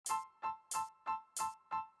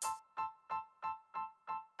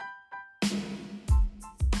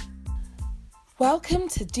Welcome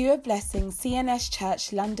to Do a Blessing CNS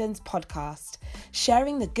Church London's podcast,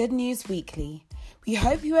 sharing the good news weekly. We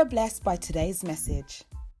hope you are blessed by today's message.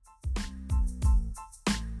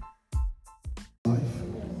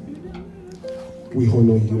 We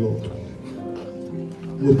honor you, Lord.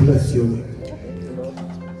 We bless your name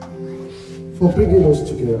for bringing us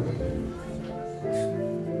together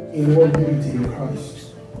in one unity in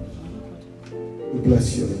Christ. We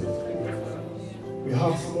bless your name. We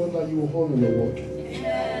ask, Lord, that you will honor your word.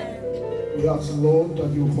 We ask, Lord,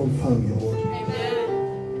 that you will confirm your word.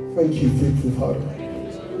 Thank you, faithful Father.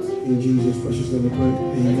 In Jesus' precious name we pray.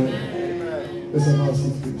 Amen. Let's have our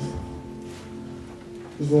seat, please.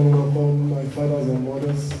 Just want to welcome my fathers and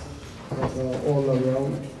mothers that are all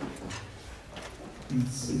around.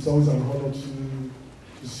 It's always an honor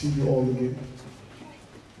to see you all again.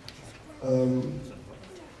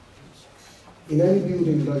 In any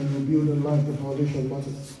building that you build in life, the foundation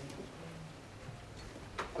matters.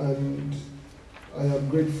 And I am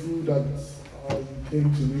grateful that I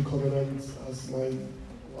came to New Covenant as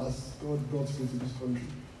God brought me to this country.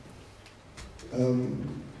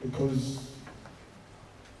 Because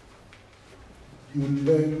you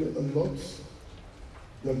learn a lot.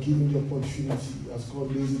 You are given the opportunity as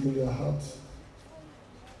God lays it in their heart.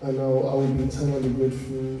 And I will be eternally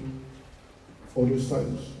grateful for those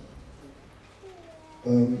times.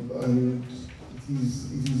 And it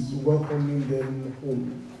is welcoming them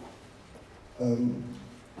home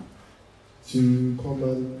to come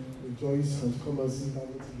and rejoice and to come and see that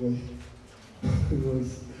little boy.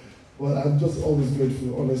 But I'm just always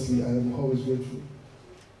grateful. Honestly, I am always grateful.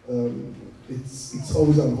 It's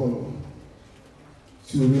always an honor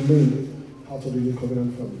to remain part of the New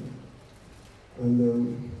Covenant family.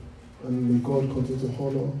 And may God continue to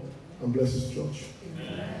honor and bless His church.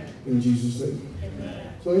 Amen. In Jesus' name.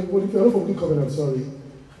 Amen. So if you're not from New Covenant, sorry.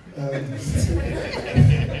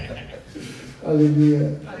 Hallelujah.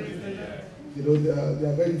 You know, there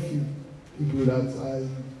are very few people that I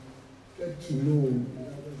get to know.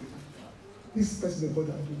 This person is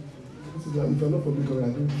important. If you're not from New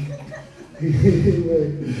Covenant,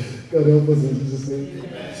 God help us in Jesus' name.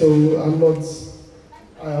 So I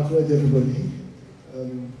acknowledge everybody.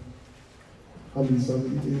 Amen.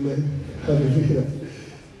 Hallelujah.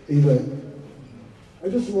 Amen. I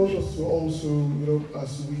just want us to also,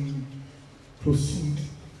 as we proceed,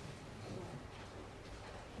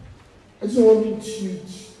 I just want you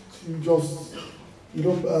to just,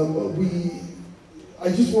 I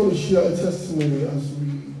just want to share a testimony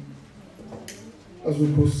as we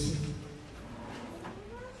proceed.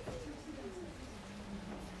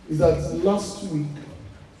 Is that last week,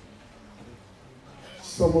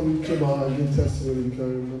 someone came out and gave testimony, you can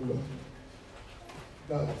remember,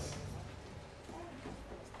 that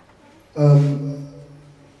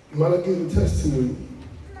Mala gave a testimony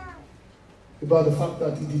about the fact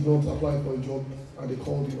that he did not apply for a job and they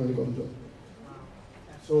called him and he got a job.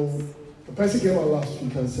 So the person came out last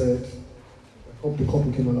week and said, I hope the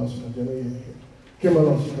couple came out last week, came out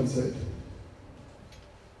last week and said,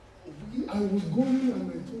 I was going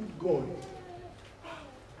and I told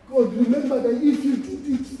God, remember that if you did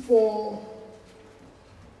it for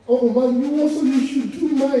man, you should do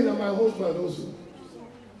mine and my husband also.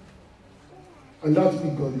 And that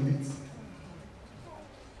week God did it.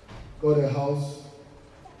 Got a house.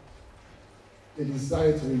 They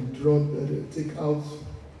decided to withdraw, take out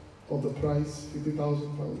of the price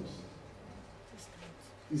 £50,000.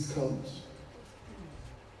 Discount.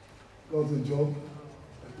 Got a job.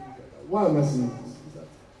 Why am I saying this?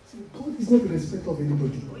 God is not the respect of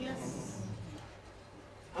anybody. Oh, yes.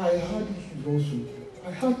 I had issues also. I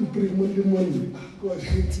had to bring money. God, you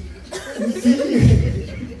see,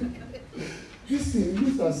 this thing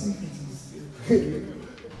looks as if it is.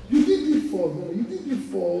 You did it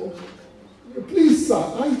for. Please, sir,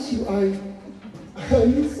 I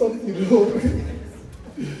need something.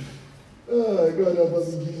 Oh, God help us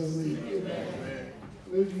in Jesus' name.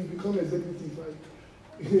 Maybe you become executive, right?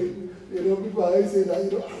 People are saying that,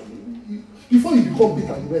 before you become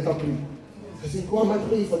bitter, you better pray. I say, why am I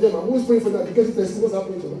praying for them? I'm always praying for them to get it tested. What's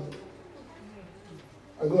happening to them?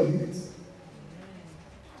 And God did it.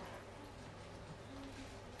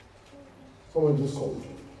 Someone just called.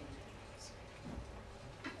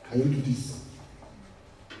 Can you do this?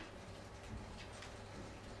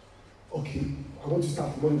 Okay, I want to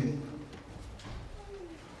start Monday.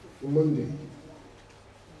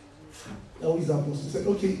 Now he's supposed to say,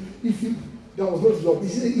 okay, that was not job. He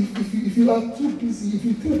said, if you are too busy, if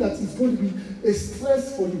you think that it's going to be a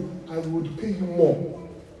stress for you, I would pay you more.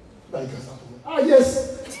 Like I yes.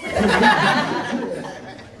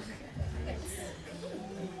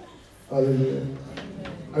 Hallelujah.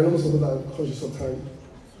 I know most of us are conscious of time,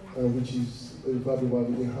 which is probably why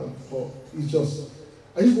we didn't have, but it's just,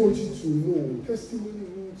 I just want you to know, testimony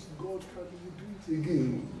means God can do it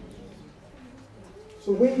again.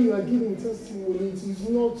 So when you are giving testimony, it's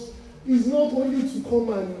not only to come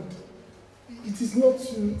and, it is not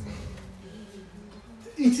to,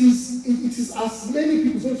 it is as many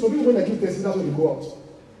people, so some people when I give testimony, that's when they go out.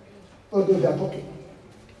 Although they are talking.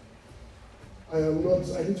 I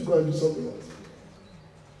need to go and do something else.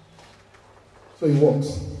 So he walks.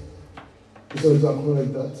 He says to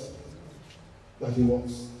acknowledge that he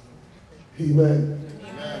walks. Amen.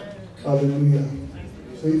 Amen. Hallelujah.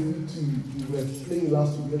 So if you were playing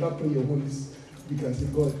last week, let that play your Holy Spirit. You can say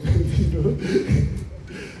God.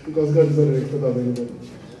 Because God is not the expert of anybody.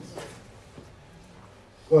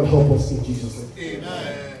 God help us in Jesus' name.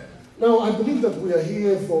 Amen. Now I believe that we are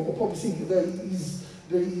here for obviously there is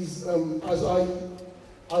as I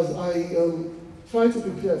try to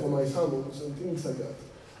prepare for my sermons and things like that,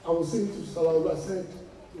 I was saying to Salah, I said,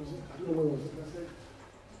 I don't know what it was,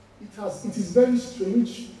 I said, it is very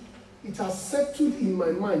strange. It has settled in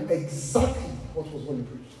my mind exactly what was going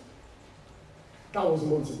to be preached. That was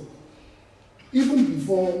months ago. Even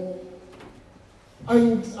before,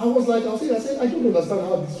 and I was like, I said, I don't understand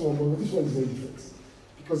how this one, but this one is very different.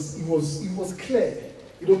 Because it was clear.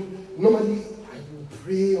 Normally I will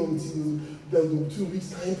pray until the 2 weeks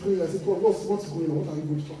time pray. I said, God, what's going on? What are you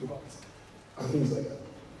going to talk about? And things like that.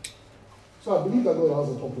 So I believe that God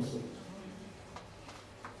has a purpose for it.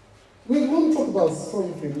 We want to talk about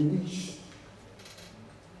something which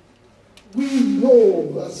we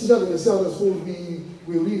know, as Caesar in the Psalms, we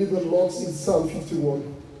read it a lot in Psalm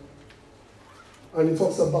 51. And it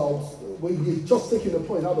talks about, we're just taking the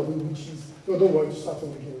point out of it, which is, no, don't worry, start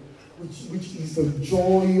from the beginning, which is the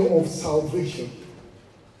joy of salvation.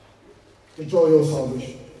 The joy of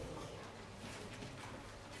salvation.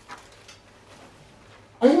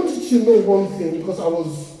 I wanted to know one thing because I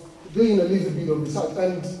was doing a little bit of research,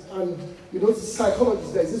 and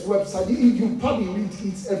psychologists, there's this website, you probably read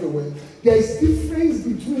it everywhere. There is difference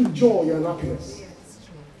between joy and happiness.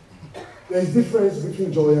 There is difference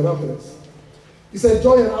between joy and happiness. He said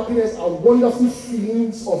joy and happiness are wonderful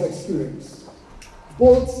feelings of experience.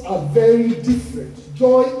 Both are very different.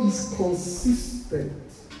 Joy is consistent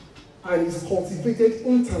and is cultivated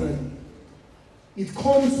internally. It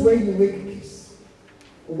comes when you make peace.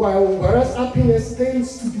 Whereas happiness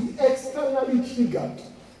tends to be externally triggered.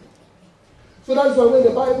 So that's why when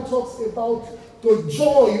the Bible talks about the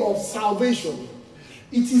joy of salvation,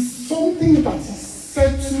 it is something that is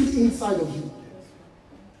settled inside of you.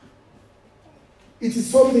 It is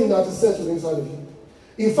something that is settled inside of you.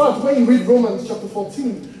 In fact, when you read Romans chapter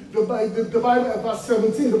 14, the Bible, verse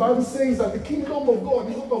 17, the Bible says that the kingdom of God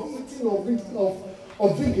is not of eating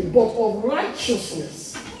or drinking, but of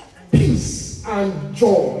righteousness, peace, and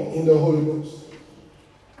joy in the Holy Ghost.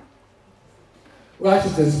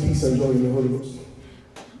 Righteousness, peace, and joy in the Holy Ghost.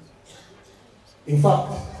 In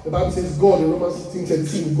fact, the Bible says God in Romans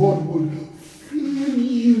 16:13, God will fill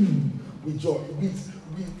you with joy.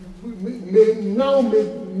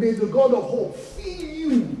 May the God of hope fill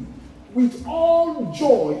you with all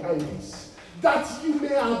joy and peace, that you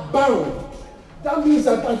may abound. That means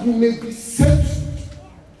that you may be settled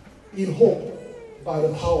in hope by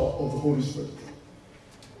the power of the Holy Spirit.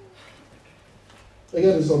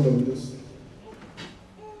 Again, there's something with this.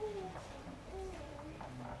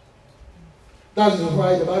 That is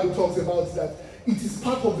why the Bible talks about that it is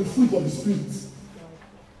part of the fruit of the Spirit.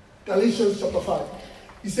 Galatians chapter 5.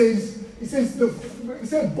 He says,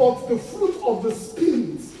 but the fruit of the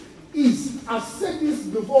Spirit is, I've said this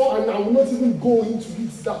before and I will not even go into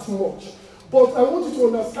it that much. But I want you to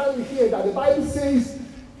understand here that the Bible says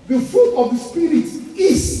the fruit of the Spirit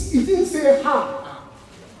is. It didn't say ha.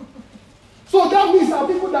 So that means that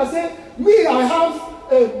people that say, I have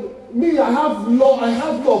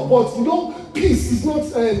love, but peace is not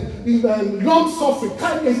long suffering,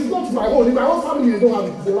 kindness is not my own. In my own family, they don't have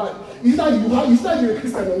it. It's a lie. It's that you're a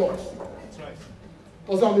Christian or not. That's right.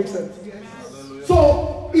 Does that make sense? Yes.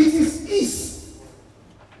 So it is.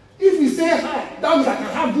 If we say hi, that means I can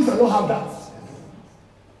have this and not have that.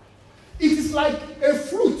 It is like a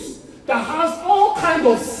fruit that has all kinds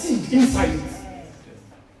of seed inside it.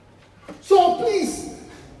 So please,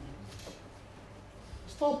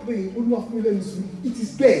 stop praying. It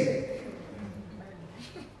is there.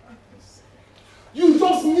 You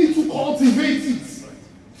just need to cultivate it.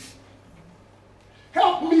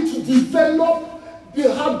 Help me to develop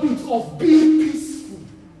the habit of being peaceful.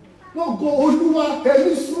 Not go,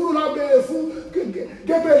 Gabriel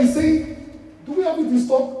is saying, do we have it in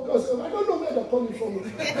stock? Because I don't know. where they're coming from.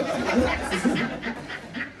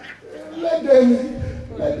 Let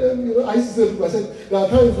them, you know, I used to say to people, I said, there are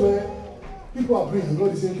times where people are praying,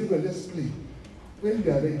 God is saying, people, let's play. When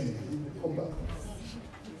they are ready, they come back.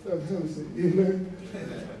 So I'm saying, amen.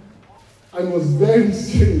 And it was very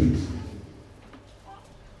strange.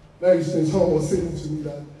 Very strange. Someone was saying to me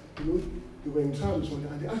that, you know, they were in trance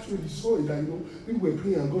and they actually saw it, that, you know, people were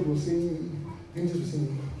praying and God was saying, angels were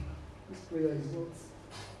saying, this prayer is not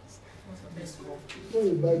a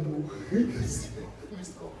Bible.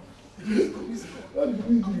 What do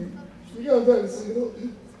we do? You get what I'm trying to say, you know?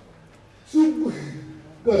 So,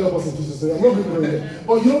 God help us in Jesus' name. I'm not going to go there.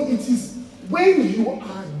 But you know, it is when you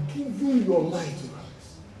are giving your life to Christ,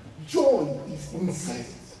 joy is inside it.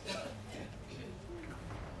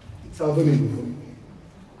 It's available for you.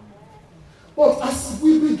 But as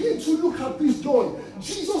we begin to look at this joy,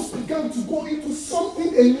 Jesus began to go into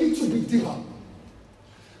something a little bit deeper.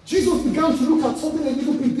 Jesus began to look at something a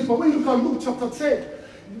little bit deeper. When you look at Luke chapter 10,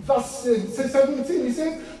 verse 17, he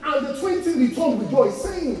says, and the 20 returned with joy,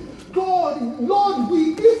 saying, Lord, we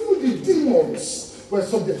even the demons were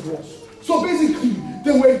subject to us. So basically,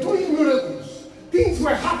 they were doing miracles. Things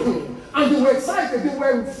were happening, and they were excited. They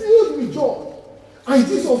were filled with joy. And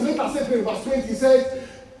Jesus later said in verse 20, he said,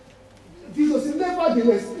 Jesus said,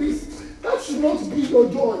 nevertheless, please, that should not be your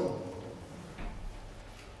joy.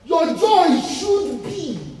 Your joy should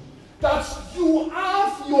be that you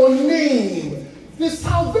have your name. The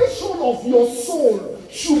salvation of your soul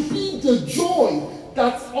should be the joy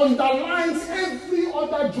that underlines every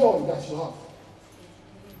other joy that you have.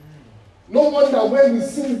 No wonder when we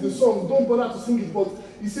sing the song, don't bother to sing it, but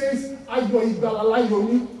he says, Ayọ̀ ìgbàlà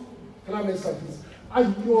yomi. Can I next slide, please?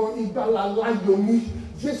 Ayọ̀ ìgbàlà yomi.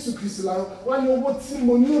 Jésù Kristi la wá ní owó tí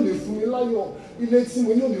mo ní ò lè fún mi láyọ̀, ilé tí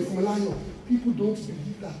mo ní ò lè fún mi láyọ̀. People don't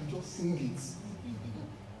believe that, we just sing it.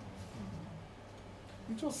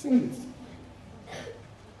 We just sing it.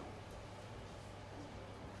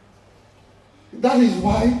 That is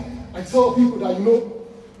why I tell people that, you know,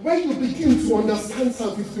 when you begin to understand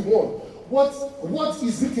Psalm 51, what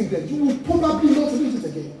is written there, you will probably not read it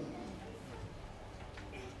again.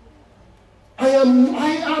 I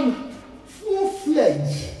am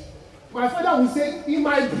full-fledged. My father will say, in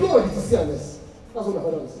my blood it is fearless. That's what my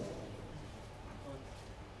father will say.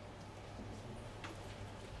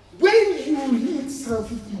 When you read Psalm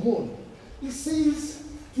 51, it says,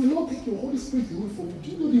 do not take your Holy Spirit away from you. Do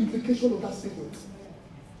you know the implication of that statement?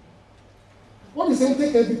 What is saying,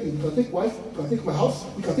 take everything. You can take wife, you can take my house,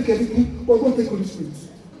 you can take everything, but don't take Holy Spirit.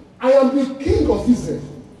 I am the king of Israel.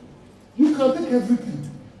 You can take everything.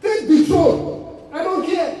 Take the throne. I don't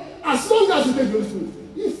care. As long as you take the Holy Spirit.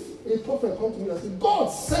 If a prophet comes to me and says, God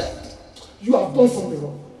said, you have done something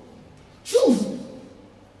wrong. Choose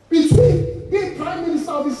between being prime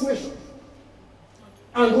minister of this nation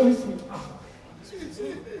and Holy Spirit.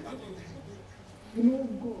 You know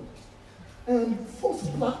God. First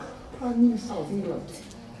black prime minister of England.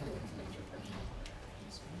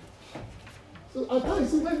 So I can't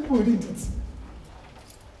see when people read it.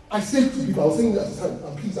 I said to people, I was saying that at the time,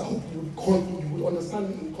 and please, I hope you will understand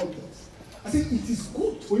me in context. I said, it is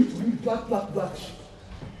good for you to read black.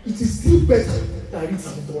 It is still better than read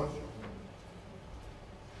Psalm 51.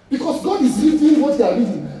 Because God is reading what they are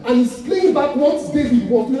reading, and he's playing back what David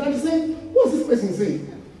was doing, and he's saying, what's this person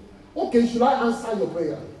saying? Okay, should I answer your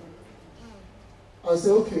prayer? And say,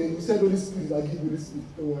 okay, you said Holy Spirit, I'll give you Holy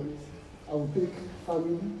Spirit. Don't worry. I will take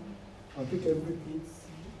family, I'll take everything.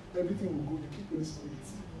 Everything will go, you keep Holy Spirit.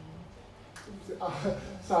 That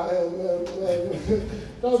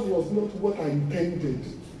was not what I intended.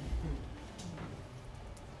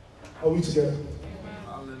 Are we together?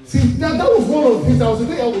 See, that was one of the things. There was a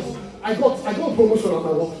day I got promotion at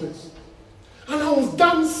my workplace. And I was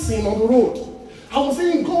dancing on the road. I was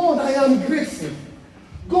saying, God, I am grateful.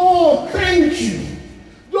 God, thank you.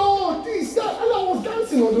 Lord, this, that. And I was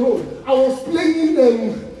dancing on the road. I was playing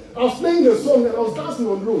the song and I was dancing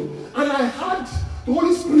on the road. And I had the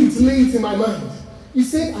Holy Spirit lay it in my mind. He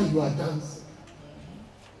said, and you are dancing.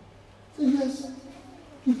 I said, yes.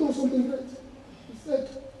 You've done something great. He said,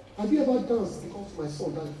 have you ever danced because my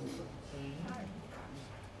son died for you?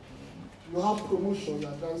 You have promotion, you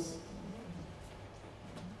are dancing.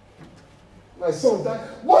 My son died.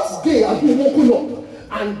 What day have you woken up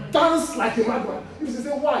and danced like a madman? He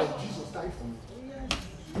said, why? Jesus died for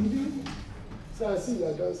me. Did you? So I see you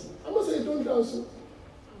are dancing. I'm not saying don't dance.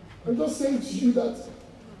 I'm just saying to you that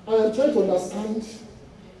I am trying to understand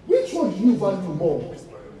which one do you value more?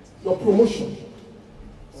 Your promotion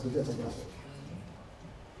or the death of yourself?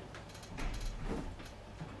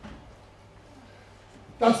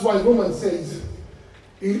 That's why Romans says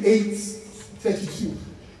in 8, 32.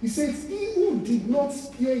 He says, he who did not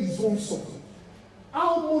spare his own son,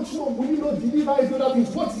 how much more will he not deliver his other things?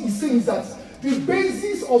 What he's saying is that the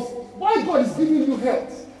basis of why God is giving you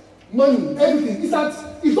health, money, everything, is that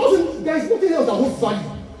there is nothing else that holds value.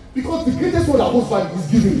 Because the greatest one that holds value is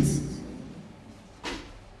giving it.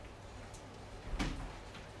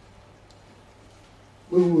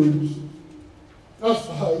 That's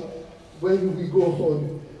why when we go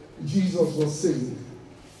on, Jesus was saying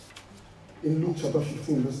in Luke chapter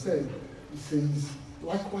 15, verse 10, he says,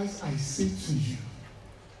 likewise I say to you,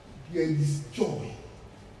 there is joy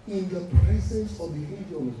in the presence of the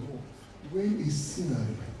angel of God when a sinner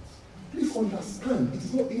repents. Please understand, it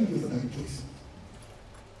is not angels that are rejoicing.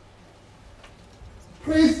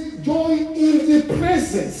 Praise joy in the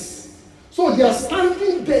presence. So they are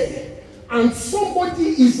standing there and somebody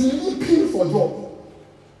is leaping for joy.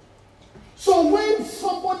 So when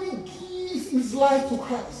somebody gives his life to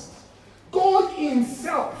Christ, God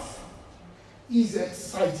himself is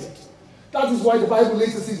excited. That is why the Bible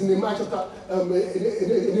later says in Nehemiah chapter,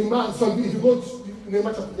 if you go to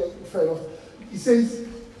Nehemiah chapter, fair enough, he says,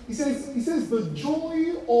 the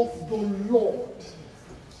joy of the Lord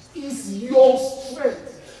is your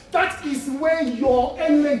strength. That is where your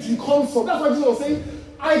energy comes from. That's why Jesus was saying,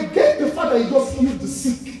 I get the fact that he just healed the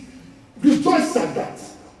sick. Rejoice at that.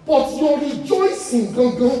 But your rejoicing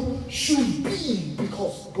should be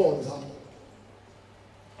because God is happy.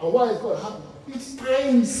 And why is God happy? Each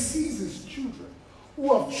time he sees his children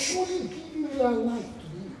who have truly given their life to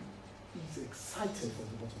him, he's excited from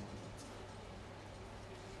the bottom of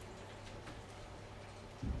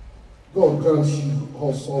it. God grant you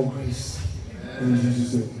us all grace. In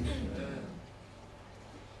Jesus' name.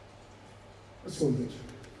 Let's go with it.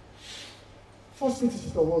 1 Peter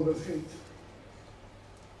chapter 1 verse 8.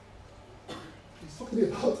 He's talking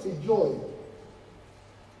about a joy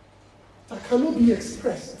that cannot be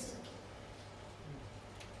expressed.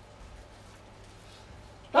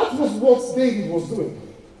 That was what David was doing.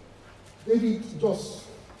 David just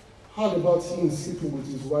heard about him sleeping with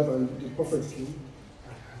his wife and the prophet came.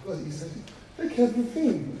 He said, take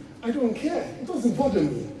everything. I don't care. It doesn't bother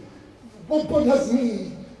me. What bothers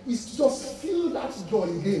me is to just feel that joy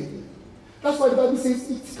again. That's why the Bible says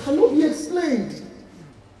it cannot be explained.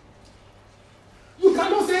 You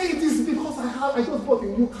cannot say it is because I just bought a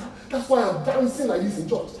new car. That's why I'm dancing like this in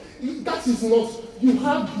church. That is not, you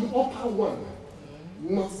have the upper one,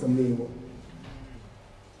 not the main one.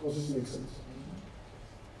 Does this make sense?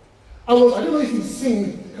 I don't know if you've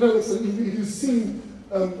seen, if you've seen,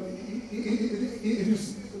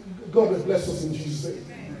 God has blessed us in Jesus' name.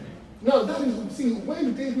 Now, that is, see,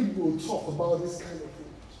 when David will talk about this kind of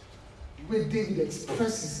things, where David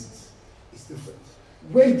expresses it, it's different.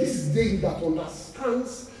 When this is David that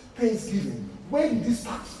understands thanksgiving, where did this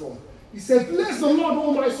start from? He said, bless the Lord,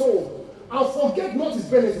 O my soul, and forget not his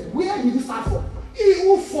benefit. Where did this start from? He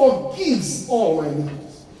who forgives all my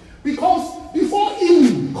iniquities. Because before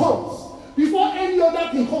healing comes, before any other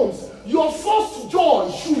thing comes, your first joy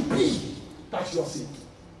should be that you are saved.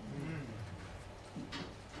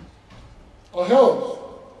 Or health.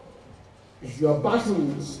 If you are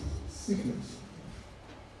battling with sickness,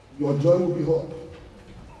 your joy will be up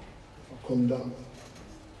or come down.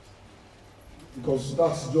 Because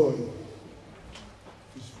that joy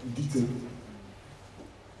is predictable.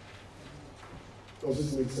 Does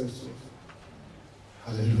this make sense to us?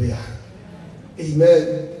 Hallelujah.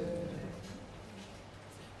 Amen.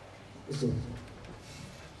 Let's go.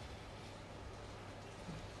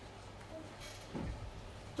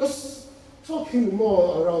 Just talking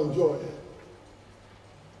more around joy.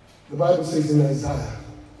 The Bible says in Isaiah,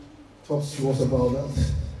 talks to us about that,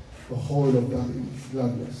 the horn of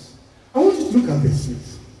gladness. I want you to look at this,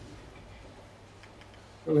 please.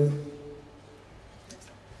 Okay.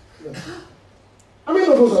 Yeah. How many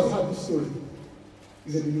of us have heard this story?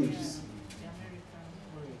 Is it the news?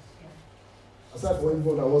 Aside from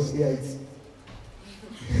one that was AIT.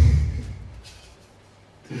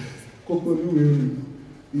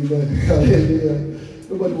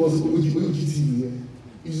 Nobody was OGTV here.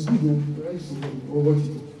 It's good, though. I used to watch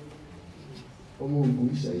it.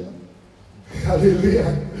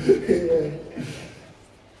 Hallelujah.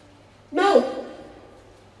 Now,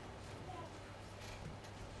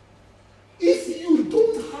 if you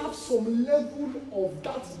don't have some level of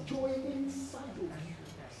that joy inside of you,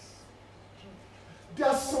 there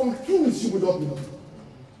are some things you will not know.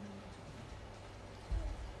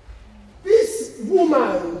 This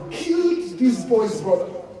woman killed this boy's brother.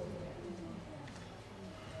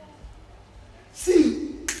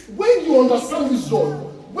 See, when you understand this joy,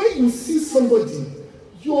 when you see somebody,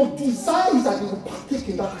 your desire is that they will partake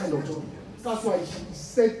in that kind of joy. That's why he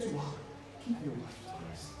said to her, keep your life to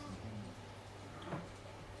Christ.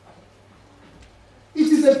 It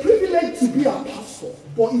is a privilege to be a pastor,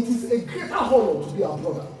 but it is a greater honor to be a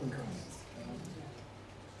brother in Christ.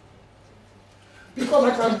 Because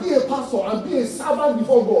I can be a pastor and be a servant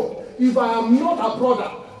before God. If I am not a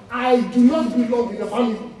brother, I do not belong in the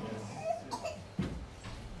family.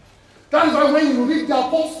 That is why when you read the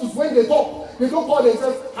apostles, when they talk, they don't call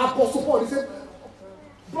themselves Apostle Paul. They say,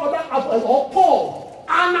 brother or Paul,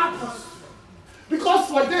 an apostle. Because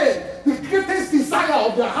for them, the greatest desire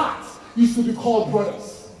of their heart is to be called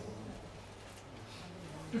brothers.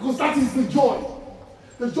 Because that is the joy.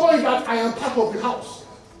 The joy that I am part of the house.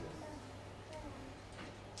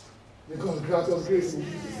 May God grant us grace in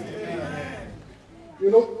Jesus' name.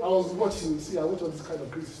 You know, I was watching, I watch all this kind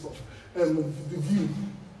of crazy stuff. The View.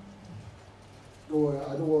 No,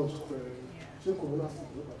 I don't want to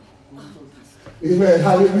Amen.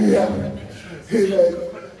 Hallelujah.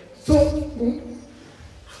 Amen. So,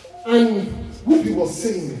 and Whoopi was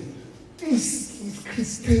saying, this is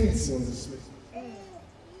Christianity on this way.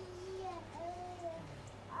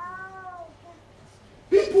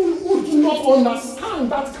 People who do not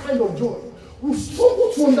understand that kind of joy will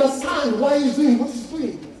struggle to understand why he's doing what he's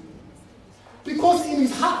doing. Because in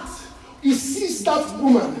his heart, he sees that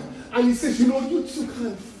woman and he says, you know, you too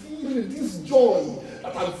can feel this joy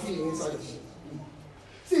that I'm feeling inside of you.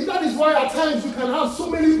 See, that is why at times you can have so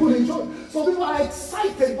many people enjoy. Some people are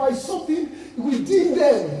excited by something within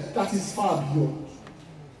them that is far beyond.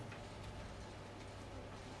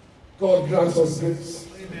 God grants us grace.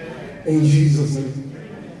 Amen. In Jesus' name.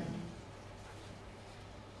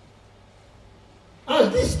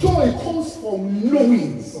 And this joy comes from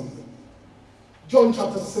knowing something. John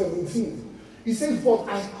chapter 17. He says, but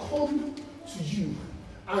I come to you,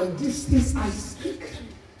 and these things I speak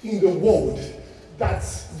in the world, that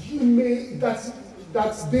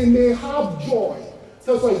they may have joy.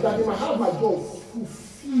 That they may have my joy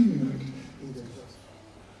fulfilled in themselves.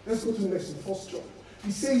 Let's go to the next one, 1 John.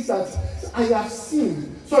 He says that I have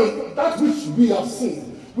seen, that which we have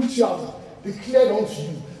seen, which you have declared unto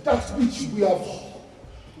you, that which we have,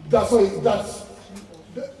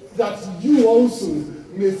 that you also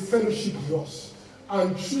may fellowship with us.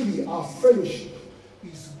 And truly our fellowship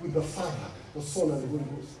is with the Father, the Son, and the Holy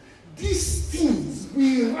Ghost. These things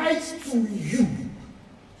we write to you.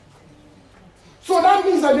 So that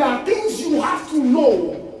means that there are things you have to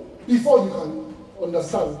know before you can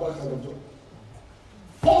understand that kind of joy.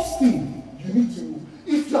 First thing you need to know,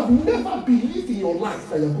 if you have never believed in your life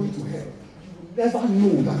that you're going to hell, you will never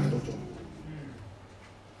know that kind of joy.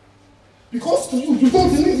 Because to you, you don't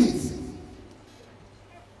believe it.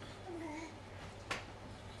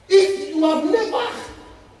 If you have never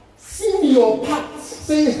seen your path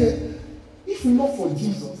saying, if not for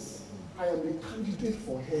Jesus, I am a candidate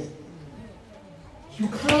for hell, you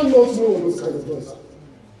cannot know those kind of joys.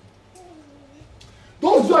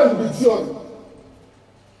 Those joys will be theory.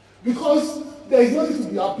 Because there is nothing to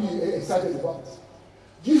be happy, excited about.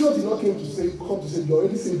 Jesus did not come to say, you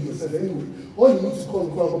already saved yourself anyway. All you need to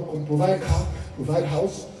come provide car, provide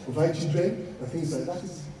house, provide children, and things like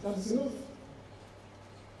that is enough.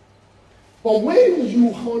 But when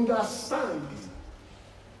you understand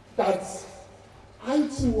that I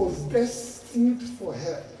too was destined for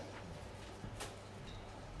hell,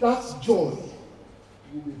 that joy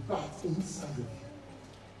will be back inside of you.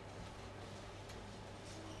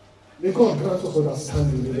 May God grant us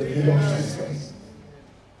understanding in the name of Jesus Christ.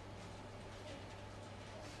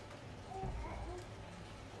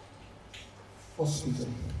 First Peter.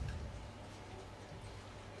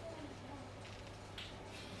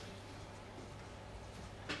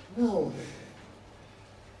 Now,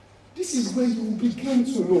 this is where you begin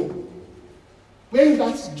to know when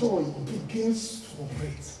that joy begins to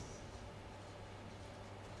operate.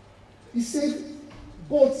 He said,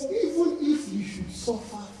 but even if you should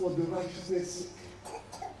suffer for the righteousness'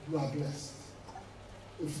 sake, you are blessed.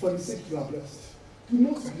 If for the sake you are blessed, do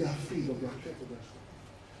not be afraid of their threat.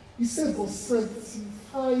 He said, but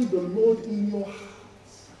sanctify the Lord in your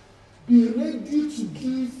hearts. Be ready to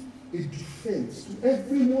give a defense to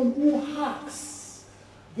everyone who asks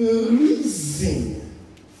the reason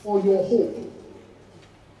for your hope.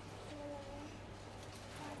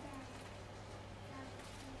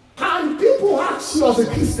 Can people ask you as a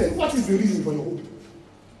Christian, what is the reason for your hope?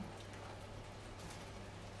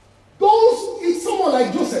 It's someone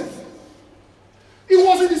like Joseph. He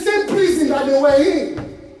was in the same prison that they were in.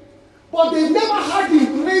 But they never had the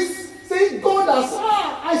grace saying, God has,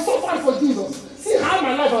 I suffered for Jesus. See how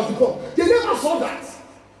my life has become. They never saw that.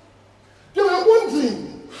 They were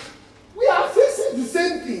wondering, we are facing the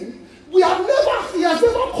same thing. We have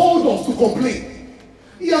complain.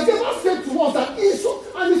 He has never said to us that it's so,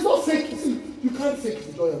 and it's not fake. See, you can't fake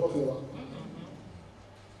the joy I'm talking about.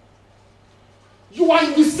 You are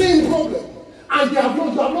in the same problem, and you have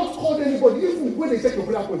not called anybody, even when they check your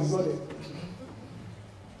prayer point, it's not there.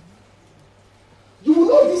 You will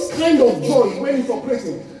know this kind of joy when it's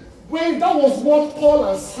operating. When that was what Paul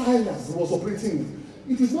and Silas was operating with.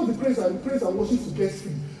 It is not the praise and worship to get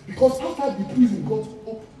free. Because after the prison got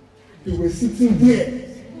up, they were sitting there.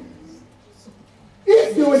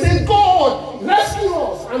 If they were saying, God, rescue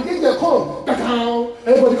us, and then they come,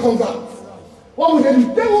 everybody comes out. What would they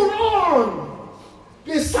do? They will run.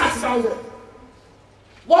 They sat down there.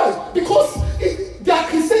 Why? Because their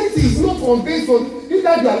Christianity is not based on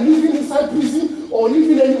either they are living inside prison or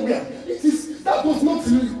living anywhere. That does not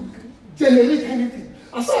generate anything.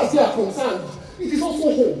 As far as they are concerned, it is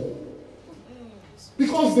also home.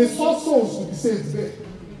 Because they saw souls to be saved there.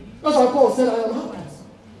 That's why Paul said, I am happy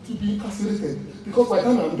to be incarcerated. Because by the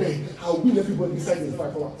time I'm there, I'll win everybody inside in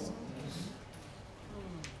 5 hours.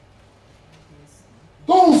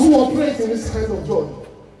 Those who operate in this kind of joy,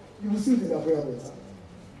 you will see it in their prayer points.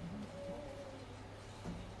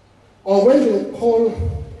 Or when they call,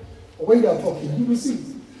 or when they are talking, you will see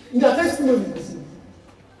it. In their testimony, you will see it.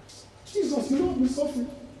 Jesus, you know me suffering.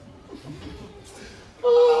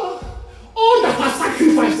 All that has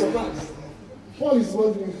sacrificed for Christ. Paul is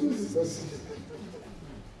wondering, who is this person?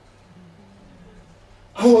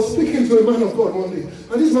 I was speaking to a man of God one day,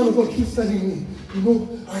 and this man of God keeps telling me, you know,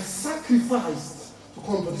 I sacrificed to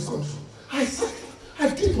come to this country. I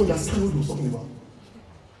didn't understand what he was talking about.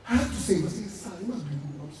 I had to say, sir,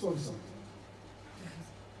 I'm sorry, sir.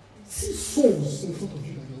 See souls in front of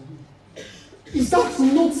you. Is that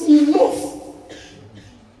not enough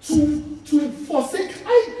to forsake?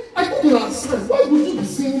 I don't understand. Why would you be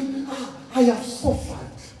saying, I have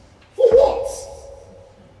suffered? For what?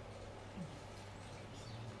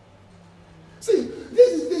 See,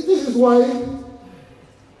 this is why,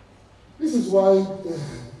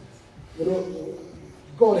 you know,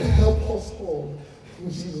 God help us all in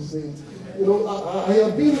Jesus' name. You know, I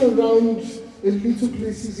have been around a little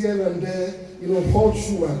places here and there, you know, all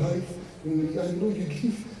through my life. And you know,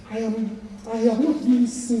 I have not really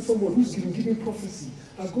seen someone who's giving prophecy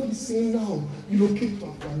that God is saying now, relocate to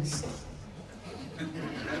Afghanistan.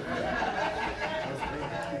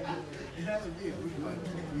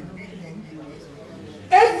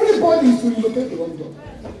 Everybody is to relocate to London.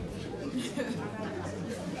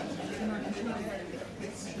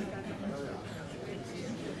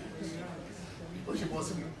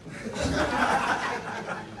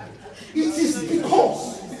 It is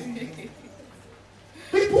because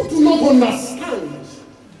people do not understand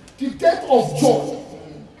the depth of joy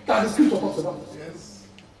that the scripture talks about. Yes.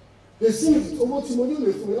 They sing it,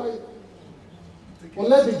 but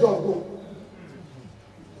let the joy go.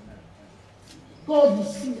 God, you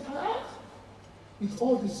see, with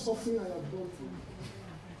all the suffering I have gone through.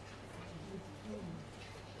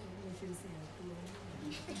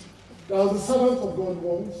 There was a servant of God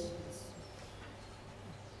once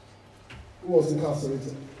who was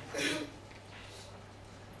incarcerated.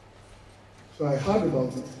 So I heard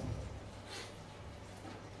about it.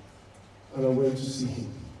 And I went to see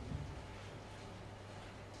him.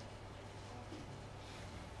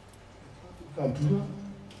 Kaduna.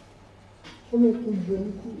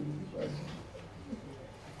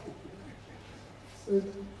 Said,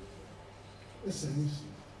 listen.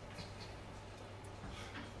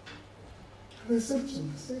 And I said to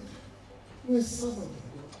him, you're a servant of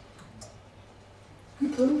God. You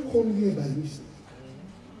cannot come here by mistake.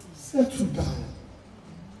 Settle down.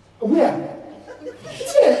 Where?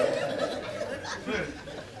 Here.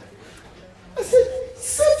 I said,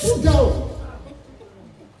 settle down.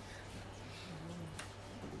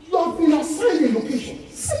 You have been assigned a location.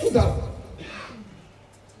 Settle down.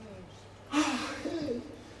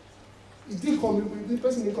 He did call me, the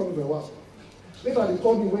person didn't call me for a while. Later they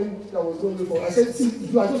called me when there was no way for. I said, see,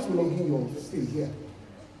 you are just prolonging your stay here.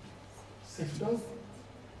 Settle down.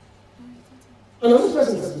 And another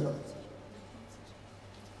person settled down.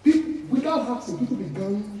 Without asking, people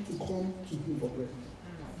began to come to him for prayer.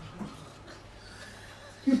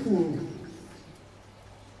 People,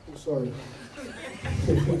 oh, sorry.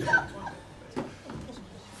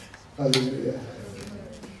 Hallelujah.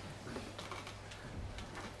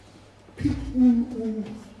 People who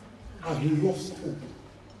had lost hope.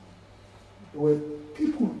 There were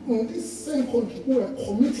people in this same country who were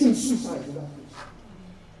committing suicide in that place.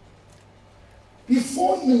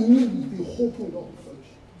 Before he knew it, they opened up the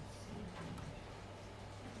fellowship.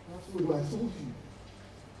 That's what I told you.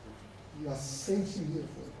 He has sent you here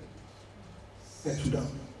for a purpose. Settle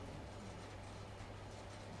down.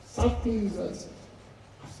 Sad thing is that as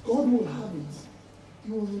God will have it,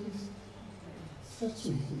 He will release. Said to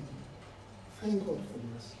him, thank God for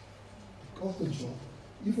this. He got the job.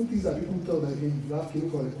 Even things that people tell that if you have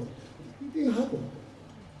chemical record, it didn't happen.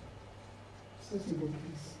 Said to him,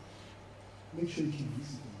 please, make sure you keep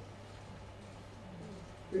visiting.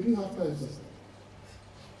 They didn't have time, sir.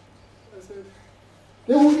 I said,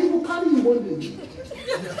 they will carry you one day.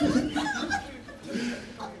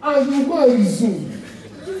 And you go and resume.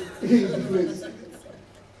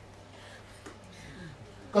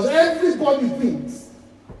 Because everybody thinks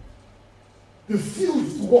the field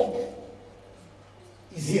to work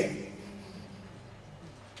is here.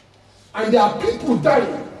 And there are people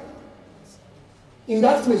dying in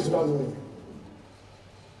that place without knowing.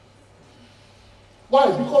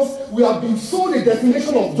 Why? Because we have been sold a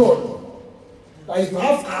definition of joy. That if you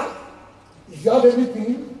have car, if you have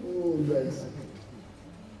everything, oh, you are excited.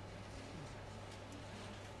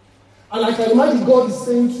 And I can imagine God is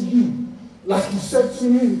saying to you, like He said to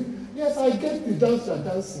me, yes, I get the dance you are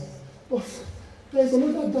dancing, but there is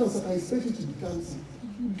another dance that I expect you to be dancing.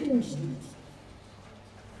 You don't do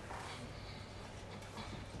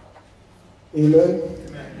it. Amen?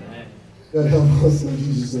 Amen. God help us in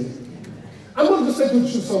Jesus' name. I'm going to take you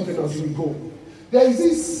through something as we go. There is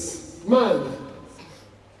this man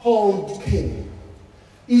called Cain.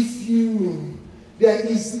 There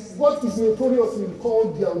is what is notoriously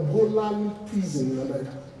called the Angolan prison in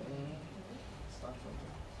America.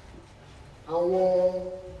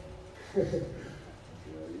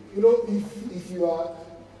 If you are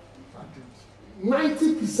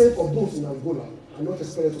 90% of those in Angola are not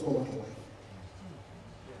expected to come out alive.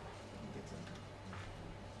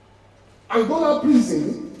 Angola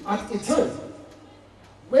prison, at a time,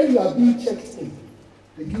 when you are being checked in,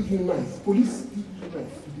 they give you knife. Police give you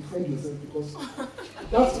knife to defend yourself because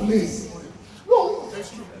that place. No,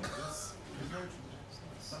 that's true.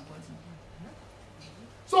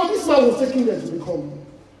 So this man was taking them to become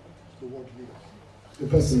the world leader, the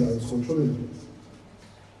person that was controlling the place.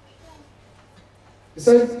 He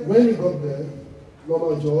said when he got there,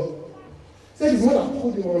 normal job, he said his mother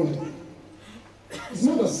told him one day. His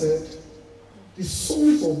mother said, the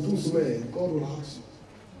souls of those men, God will ask you.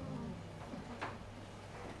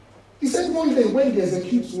 He said one day when they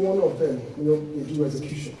execute one of them, they do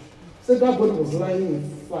execution. He said that body was lying in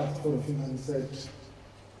flat in front of him and he said,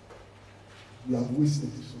 you have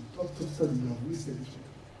wasted this one. Doctor said you have wasted this one.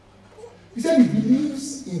 He said he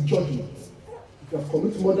believes in judgment. If you have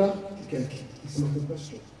committed murder, you can kill. It's not a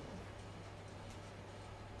question.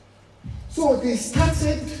 So they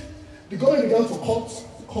started, the government began to cut.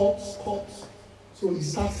 So he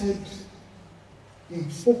spoke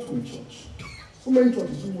to a church. So many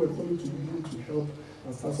churches who were coming to him to help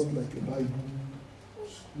and start something like a Bible,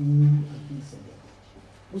 school, and things like that.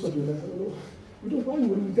 Most of you are like, I don't know. They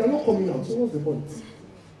are not coming out, so what's the point?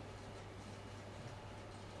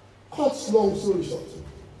 Cut long story short.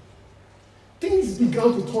 Things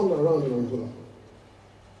began to turn around in Angola.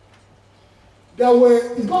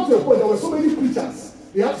 It got to a point, there were so many preachers,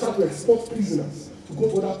 they had to start to export prisoners to go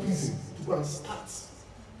to other prisons to go and start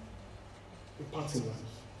a party life.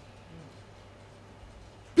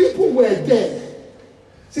 People were there.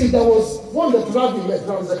 See, there was one that Rabbi met,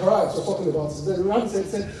 Rabbi Zechariah was talking about. The Rabbi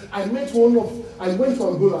said, I went to Angola and I met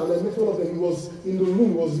one of them. He was in the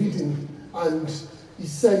room, he was reading, and he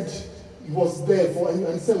said he was there and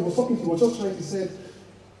he said, he was talking to him, he was just trying,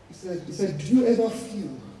 he said, do you ever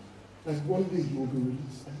feel like one day you will be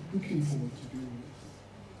released? I'm looking forward to being released.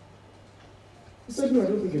 He said, no, I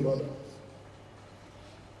don't think about that.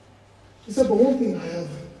 He said, but one thing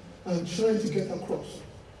I'm trying to get across.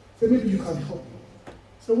 He said, maybe you can help me.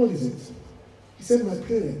 So what is it? He said, my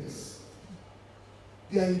parents,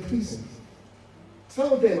 they are in prison.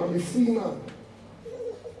 Tell them I'm a free man.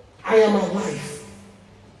 I am alive.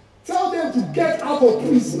 Tell them to get out of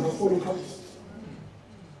prison and follow Christ.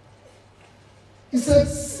 He said,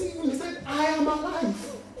 I am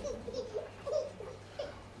alive.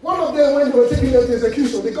 One of them, when they were taking them to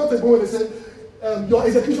execution, they got to go and they said, your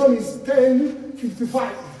execution is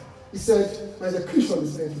 10:55. He said, my execution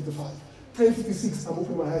is 10:55. 10:56, I'm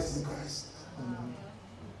opening my eyes to Christ.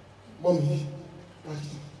 Mommy,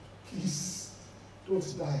 Daddy, please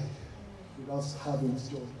don't die without having this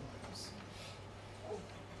joy.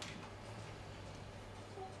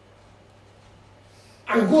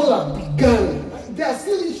 Angola began, there are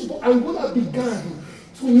still issues, but Angola began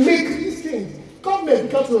to make these things. Government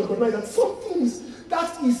began to recognize that some things,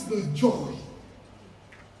 that is the joy.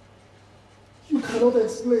 You cannot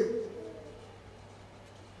explain.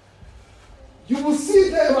 You will see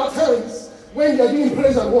them at times when they are doing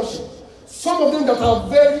praise and worship. Some of them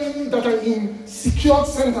that are in secured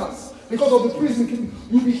centers because of the prison,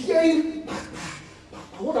 you'll be hearing,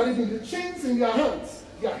 what are they doing? The chains in their hands,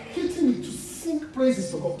 they are hitting it to sing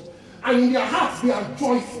praises to God. And in their hearts, they are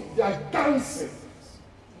joyful, they are dancing.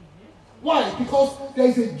 Why? Because there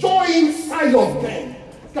is a joy inside of them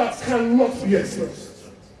that cannot be expressed.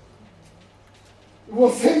 He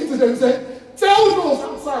was saying to them, said, tell those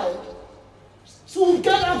outside to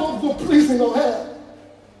get out of the prison of hell.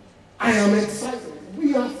 I am excited.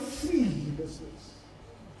 We are free in this place.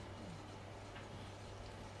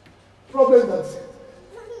 Problem that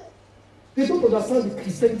they don't understand the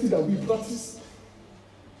Christianity that we practice.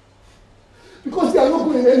 Because they are not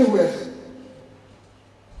going anywhere.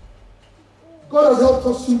 God has helped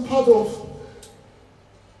us to be part of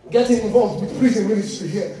getting involved with prison ministry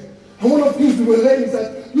here. And one of the things we will learn is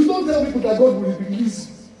that you don't tell people that God will release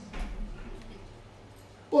you.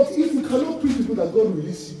 But if you cannot preach people that God will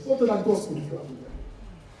release you, what other gospel do you have there?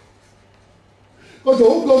 Because the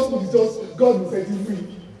whole gospel is just God will set you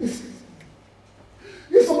free.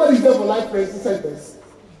 If somebody is there for life sentence,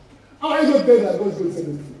 how are you not there that God is going to set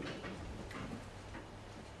them free?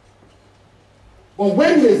 But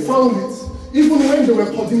when they found it, even when they were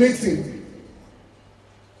coordinating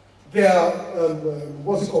their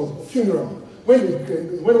funeral, when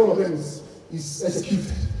one of them is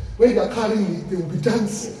executed, when they are carrying it, they will be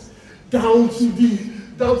dancing down to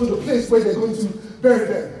the place where they're going to bury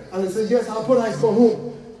them. And they say, yes, our brother has gone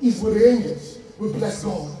home. He's with the angels. We bless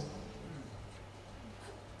God.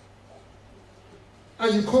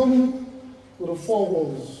 And you come to the four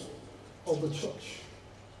walls of the church.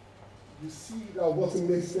 You see that what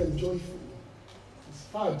makes them joyful is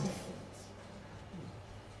far different.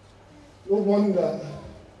 No wonder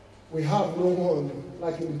we have no one,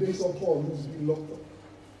 like in the days of Paul, who's been locked up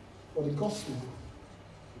for the gospel.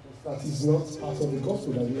 Because that is not part of the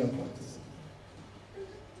gospel that we are practicing.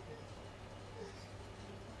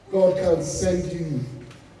 God can send you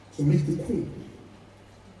to meet the queen.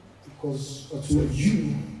 Because to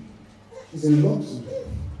you, she's in love with you.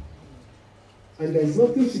 And there is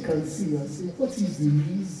nothing she can see and say, what is the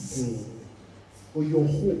reason for your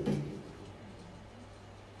hope?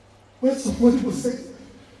 When somebody will say,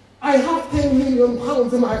 I have £10 million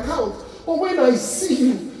in my account, but when I see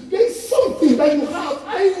you, there's something that you have.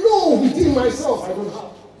 I know within myself I don't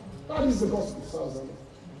have. That is the gospel, Sazana.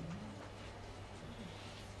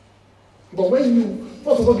 But when you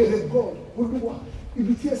first of all get it, God, what do you want? If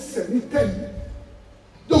you hear 7, 10,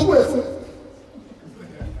 don't go for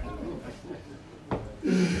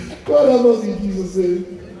God have us in Jesus'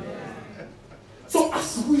 name. So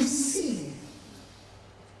as we see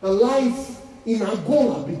the life in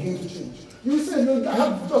Angola begin to change, you will say, no, I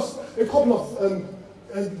have just a couple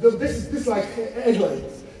of this like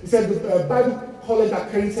headlines. He said the Bible college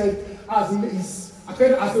accredited as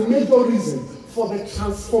a major reason for the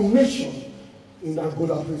transformation in the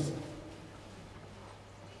Angola prison.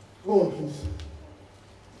 Go on, please.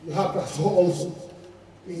 You have that also.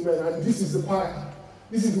 Amen. And this is the choir.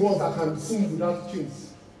 This is the ones that can sing without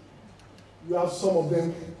chains. You have some of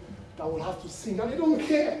them that will have to sing, and they don't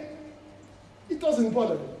care. It doesn't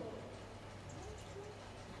bother them.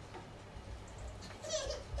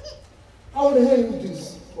 How the hell you do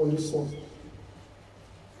this on this one?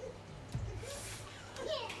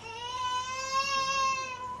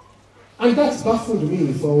 And that's baffled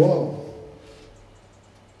me for a while.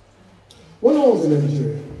 When I was in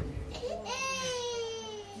Nigeria,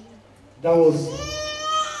 there was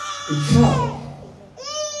a child.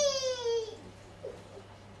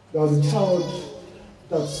 There was a child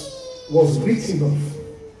that was written off.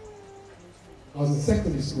 I was in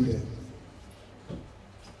secondary school then.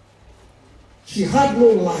 She had no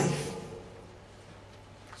life.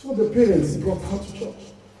 So the parents brought her to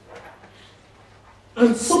church.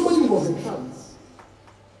 And somebody was in trance.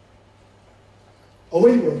 Or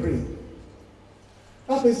when you were praying,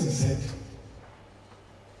 that person said,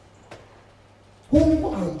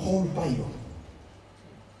 go and call Bayo.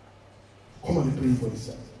 Come and pray for this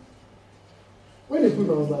child. When they put me,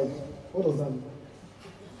 I was like, what does that mean?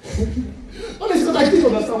 Honestly, because I didn't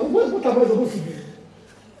understand. What am I supposed to do?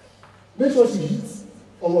 Make sure she hits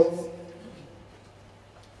or what?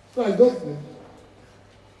 So I got there.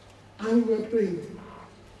 And we were praying.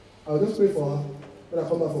 I'll just pray for her. When I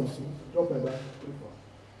come back from school, drop my bag, pray for her.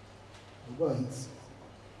 I'll go and hit.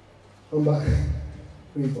 Come back,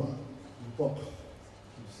 pray for her. Pop.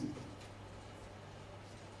 Sleep.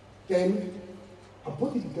 Then her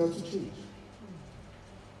body began to change.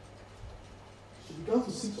 She began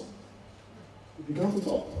to sit up. We began to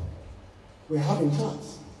talk. We're having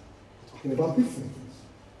chats, talking about different things,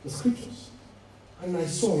 the scriptures. And I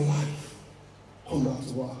saw life come back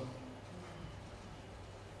to work.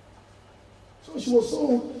 So she was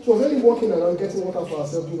only walking around getting water for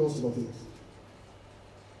herself, doing all sorts of things.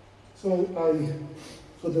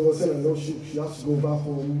 So they were saying, no, she has to go back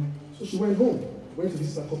home. So she went home. Went to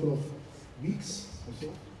visit a couple of weeks or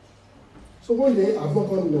so. So one day, I've not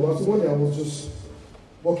gone in a while, so one day I was just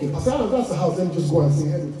walking. I said, that's the house, let me just go and say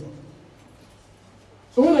hello.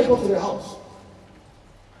 So when I got to the house,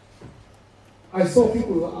 I saw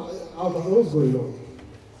people out of what's going on.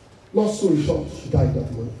 Long story short, she died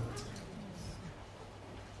that morning.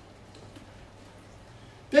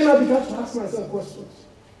 Then I began to ask myself questions.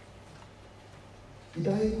 Did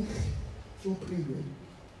I not pray well?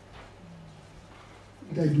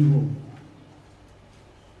 Did I do wrong?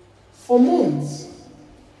 For months,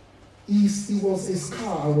 it was a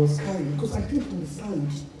scar I was carrying because I didn't understand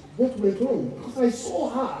what went wrong. Because I saw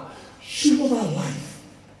her, she was alive.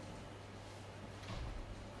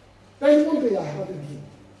 Then one day I had a dream,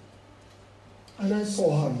 and I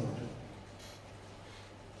saw her in the dream.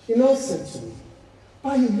 She now said to me,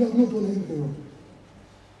 Bayo, you have not done anything wrong.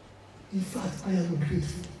 In fact, I am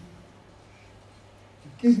grateful.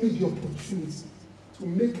 You gave me the opportunity to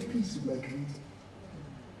make peace with my Creator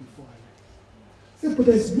before I left. Say, but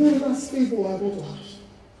there's one last favor I want to ask.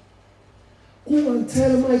 Go and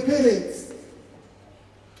tell my parents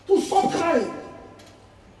to stop crying.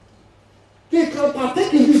 They can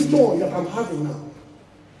partake in this joy that I'm having now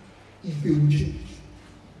if they will change.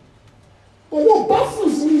 But what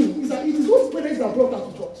baffles me is that it is those parents that brought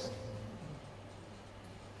her to church.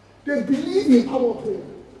 They believe in our prayer.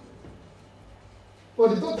 But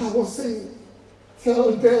the doctor was saying,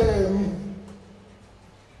 tell them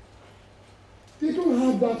they don't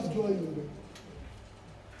have that joy in them.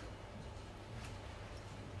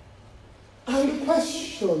 And the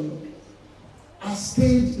question has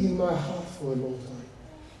stayed in my heart for a long time.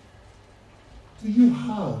 Do you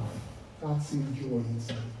have that same joy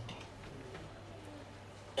inside?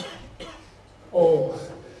 Or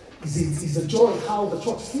is the joy how the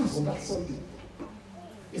church feels on that Sunday?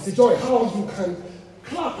 Is the joy how you can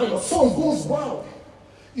clap and the song goes wild?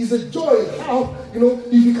 Is the joy how,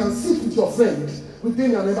 if you can sit with your friend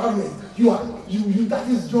within an environment, that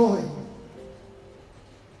is joy.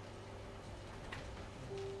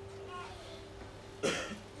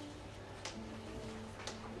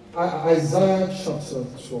 Isaiah chapter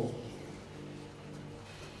 12.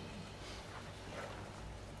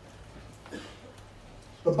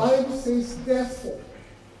 The Bible says, therefore,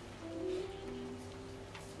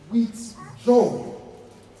 with joy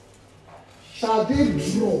shall they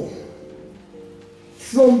draw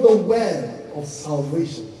from the well of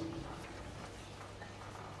salvation.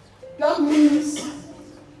 That means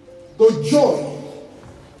the joy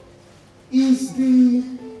is the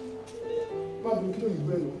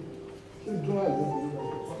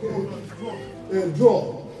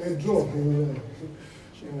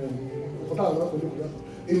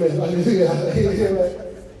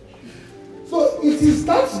So it is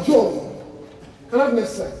that joy. Can I have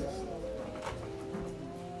next slide?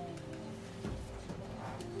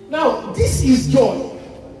 Now, this is joy.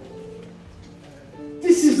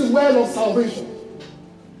 This is the well of salvation.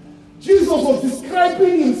 Jesus was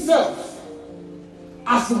describing himself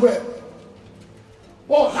as the well.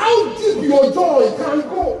 But how deep your joy can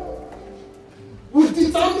go will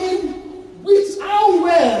determine how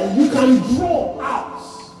well you can draw out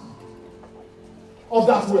of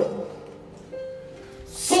that well.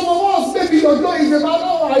 Some of us, maybe your joy is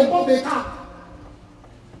about, I bought a car.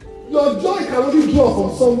 Your joy can only draw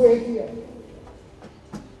from somewhere here.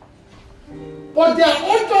 But there are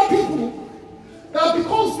other people that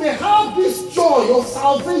because they have this joy of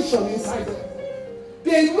salvation inside them,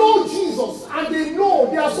 they know Jesus and they know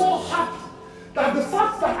they are so happy that the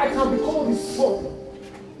fact that I can be called his son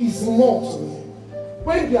is more to me.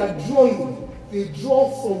 When they are drawing, they draw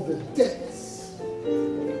from the depths.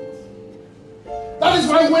 That is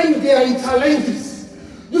why when they are in challenges,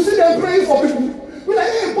 you see them praying for people. We're like,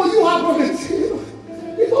 hey, but you have problems.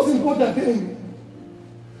 It doesn't go that day.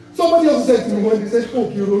 Somebody else said to me when they said, oh,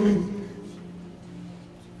 you're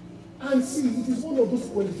and see, it is one of those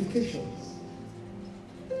qualifications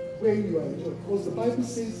when you are in joy. Because the Bible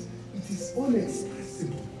says it is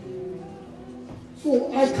unexpressible.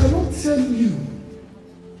 So I cannot tell you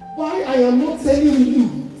why I am not telling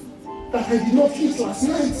you that I did not eat last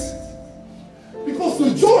night. Because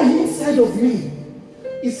the joy inside of me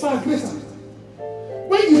is far greater.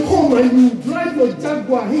 When you come and you drive your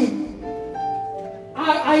Jaguar in,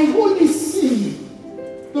 I only see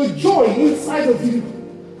the joy inside of you.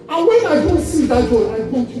 And when I don't see that joy, I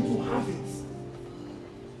want you to have it.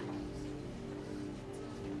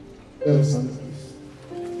 Let us stand, please.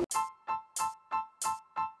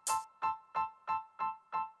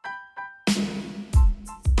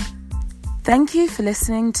 Thank you for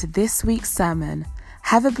listening to this week's sermon.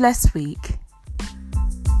 Have a blessed week.